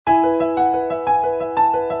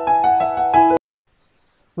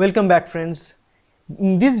Welcome back, friends.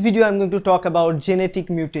 In this video I'm going to talk about genetic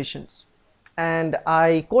mutations, and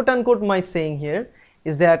I quote unquote my saying here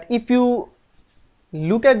is that if you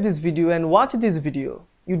look at this video and watch this video,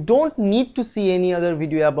 you don't need to see any other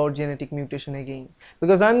video about genetic mutation again,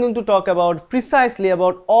 because I'm going to talk about precisely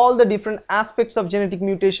about all the different aspects of genetic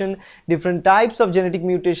mutation, different types of genetic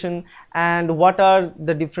mutation, and what are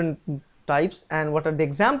the different types and what are the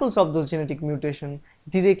examples of those genetic mutation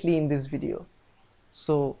directly in this video.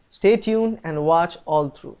 So stay tuned and watch all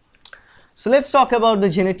through. So let's talk about the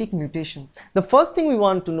genetic mutation. The first thing we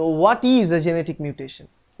want to know, what is a genetic mutation,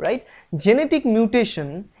 right? Genetic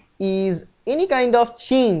mutation is any kind of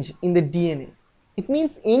change in the DNA. It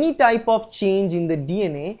means any type of change in the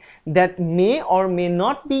DNA that may or may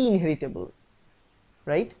not be inheritable,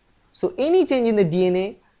 right? So any change in the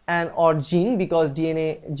DNA and or gene, because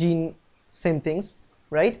DNA, gene, same things,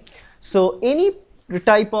 right? So any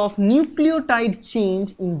type of nucleotide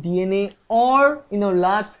change in DNA or in a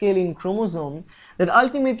large scale in chromosome that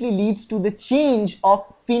ultimately leads to the change of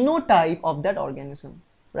phenotype of that organism,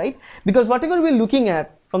 right? Because whatever we're looking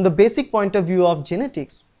at from the basic point of view of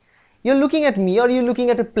genetics, you're looking at me or you're looking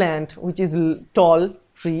at a plant which is tall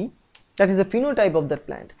tree, that is a phenotype of that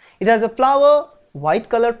plant. It has a flower, white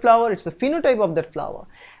colored flower, it's a phenotype of that flower.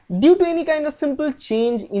 Due to any kind of simple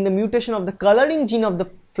change in the mutation of the coloring gene of the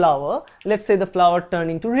flower, let's say the flower turned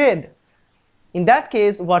into red. In that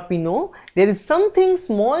case, what we know, there is something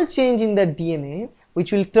small change in that DNA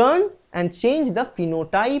which will turn and change the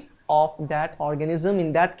phenotype of that organism.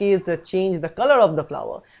 In that case, change the color of the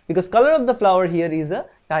flower, because color of the flower here is a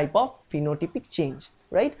type of phenotypic change,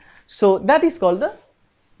 right? So that is called the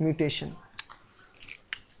mutation.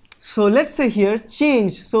 So let's say here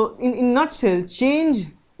change, so in nutshell, change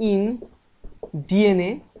in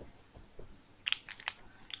DNA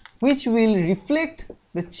which will reflect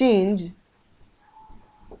the change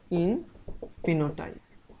in phenotype.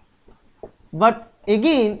 But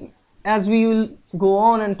again, as we will go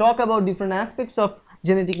on and talk about different aspects of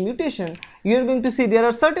genetic mutation, you are going to see there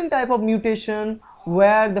are certain type of mutation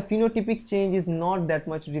where the phenotypic change is not that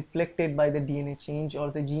much reflected by the DNA change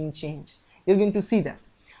or the gene change. You're going to see that.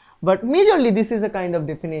 But majorly this is a kind of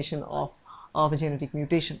definition of genetic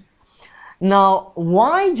mutation. Now,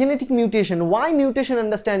 why genetic mutation? Why mutation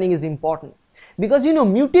understanding is important? Because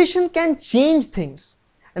mutation can change things,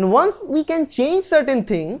 and once we can change certain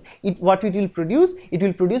thing, what it will produce? It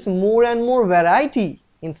will produce more and more variety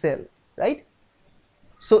in cell, right?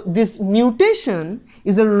 So this mutation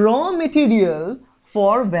is a raw material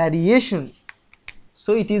for variation.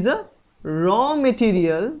 So it is a raw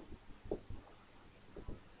material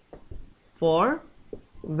for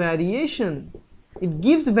variation. It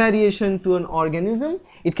gives variation to an organism,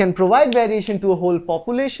 it can provide variation to a whole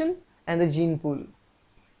population and the gene pool.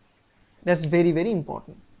 That's very, very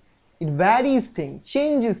important. It varies things,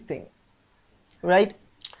 changes things, right?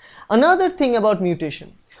 Another thing about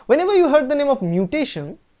mutation, whenever you heard the name of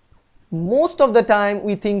mutation, most of the time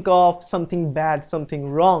we think of something bad,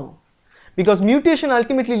 something wrong, because mutation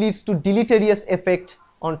ultimately leads to deleterious effect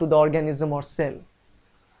onto the organism or cell.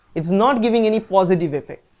 It's not giving any positive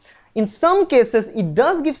effect. In some cases, it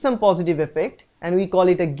does give some positive effect, and we call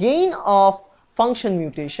it a gain of function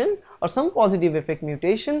mutation or some positive effect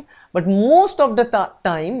mutation, but most of the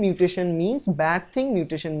time mutation means bad thing,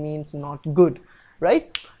 mutation means not good,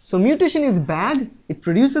 right? So mutation is bad, it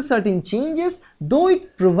produces certain changes, though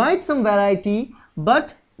it provides some variety,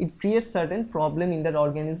 but it creates certain problem in that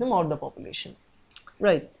organism or the population,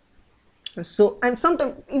 right? So, and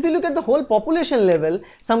sometimes if you look at the whole population level,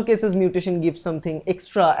 some cases mutation gives something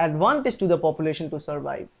extra advantage to the population to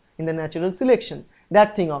survive in the natural selection.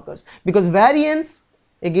 That thing occurs because variance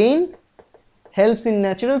again helps in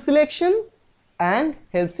natural selection and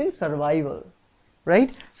helps in survival, right?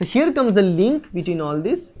 So here comes the link between all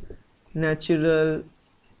this: natural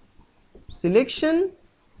selection,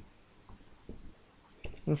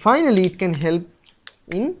 and finally it can help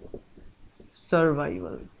in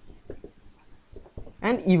survival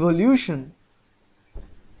and evolution.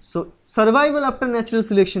 So survival after natural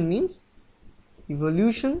selection means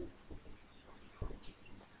evolution.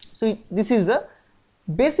 So this is the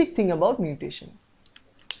basic thing about mutation.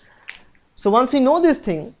 So once we know this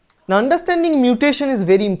thing, now understanding mutation is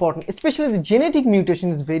very important, especially the genetic mutation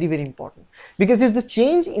is very, very important, because it's the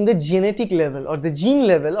change in the genetic level or the gene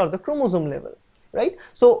level or the chromosome level, right?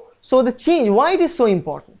 So the change, why it is so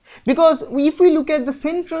important? Because if we look at the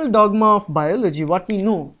central dogma of biology, what we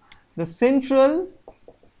know, the central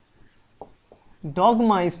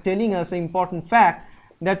dogma is telling us an important fact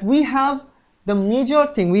that we have the major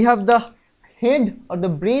thing, we have the head or the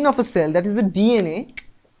brain of a cell, that is the DNA.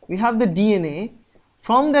 We have the DNA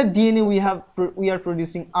From that DNA we are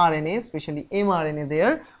producing RNA, especially mRNA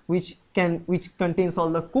there, which contains all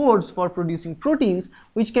the codes for producing proteins,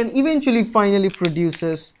 which can eventually finally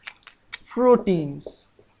produces proteins.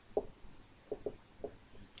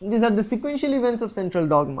 These are the sequential events of central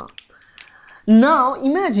dogma. Now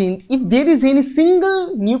imagine if there is any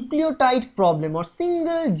single nucleotide problem or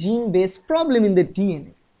single gene based problem in the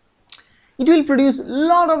DNA. It will produce a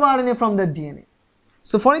lot of RNA from that DNA.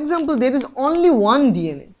 So for example, there is only one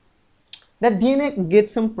DNA. That DNA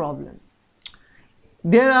gets some problem.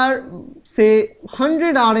 There are say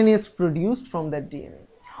 100 RNAs produced from that DNA.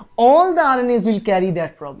 All the RNAs will carry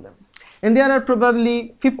that problem. And there are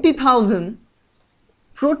probably 50,000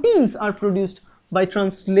 proteins are produced by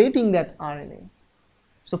translating that RNA.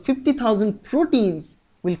 So 50,000 proteins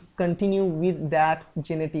will continue with that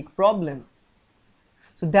genetic problem.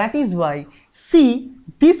 So that is why, see,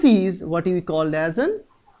 this is what we call as an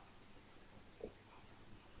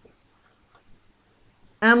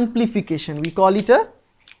amplification. We call it a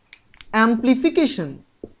amplification,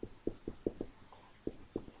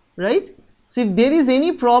 right? So if there is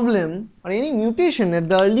any problem or any mutation at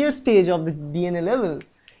the earlier stage of the DNA level,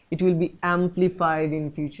 it will be amplified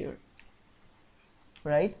in future,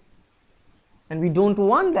 right? And we don't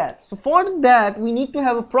want that. So for that, we need to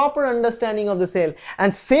have a proper understanding of the cell.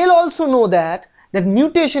 And cell also know that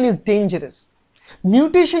mutation is dangerous.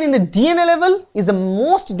 Mutation in the DNA level is the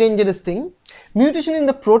most dangerous thing. Mutation in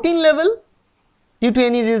the protein level, due to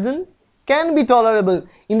any reason, can be tolerable.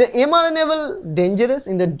 In the mRNA level, dangerous.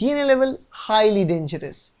 In the DNA level, highly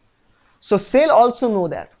dangerous. So cell also know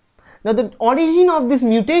that. Now the origin of these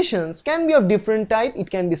mutations can be of different type. It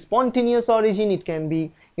can be spontaneous origin, it can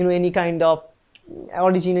be any kind of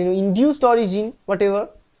origin, induced origin, whatever.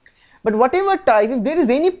 But whatever type, if there is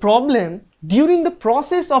any problem during the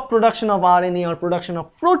process of production of RNA or production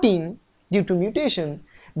of protein due to mutation,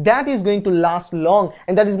 that is going to last long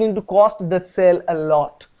and that is going to cost the cell a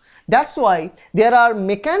lot. That's why there are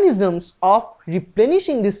mechanisms of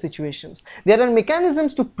replenishing these situations. There are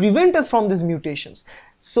mechanisms to prevent us from these mutations.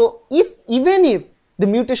 So even if the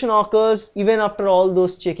mutation occurs even after all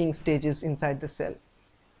those checking stages inside the cell,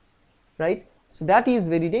 right? So that is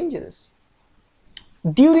very dangerous.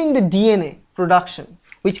 During the DNA production,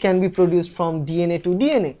 which can be produced from DNA to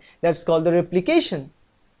DNA, that's called the replication,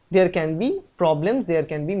 there can be problems, there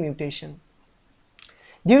can be mutation.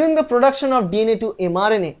 During the production of DNA to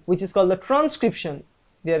mRNA, which is called the transcription,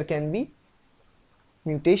 there can be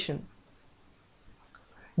mutation.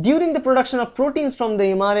 During the production of proteins from the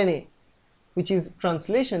mRNA, which is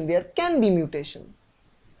translation, there can be mutation,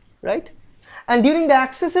 right? And during the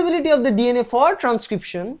accessibility of the DNA for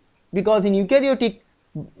transcription, because in eukaryotic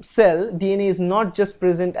cell, DNA is not just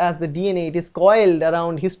present as the DNA, it is coiled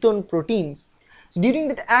around histone proteins. So during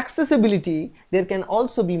that accessibility, there can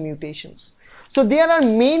also be mutations. So there are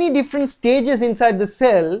many different stages inside the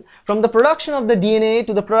cell. From the production of the DNA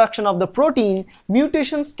to the production of the protein,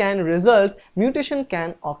 mutations can result, mutation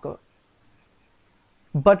can occur.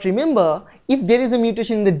 But remember, if there is a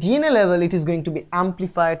mutation in the DNA level, it is going to be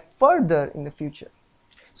amplified further in the future.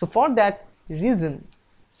 So for that reason,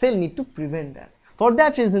 cell need to prevent that. For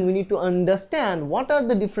that reason, we need to understand what are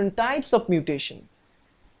the different types of mutation.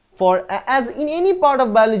 As in any part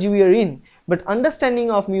of biology we are in, but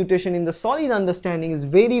understanding of mutation in the solid understanding is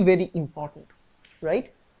very, very important,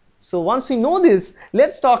 right? So once we know this,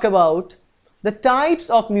 let's talk about the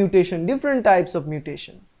types of mutation, different types of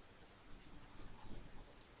mutation.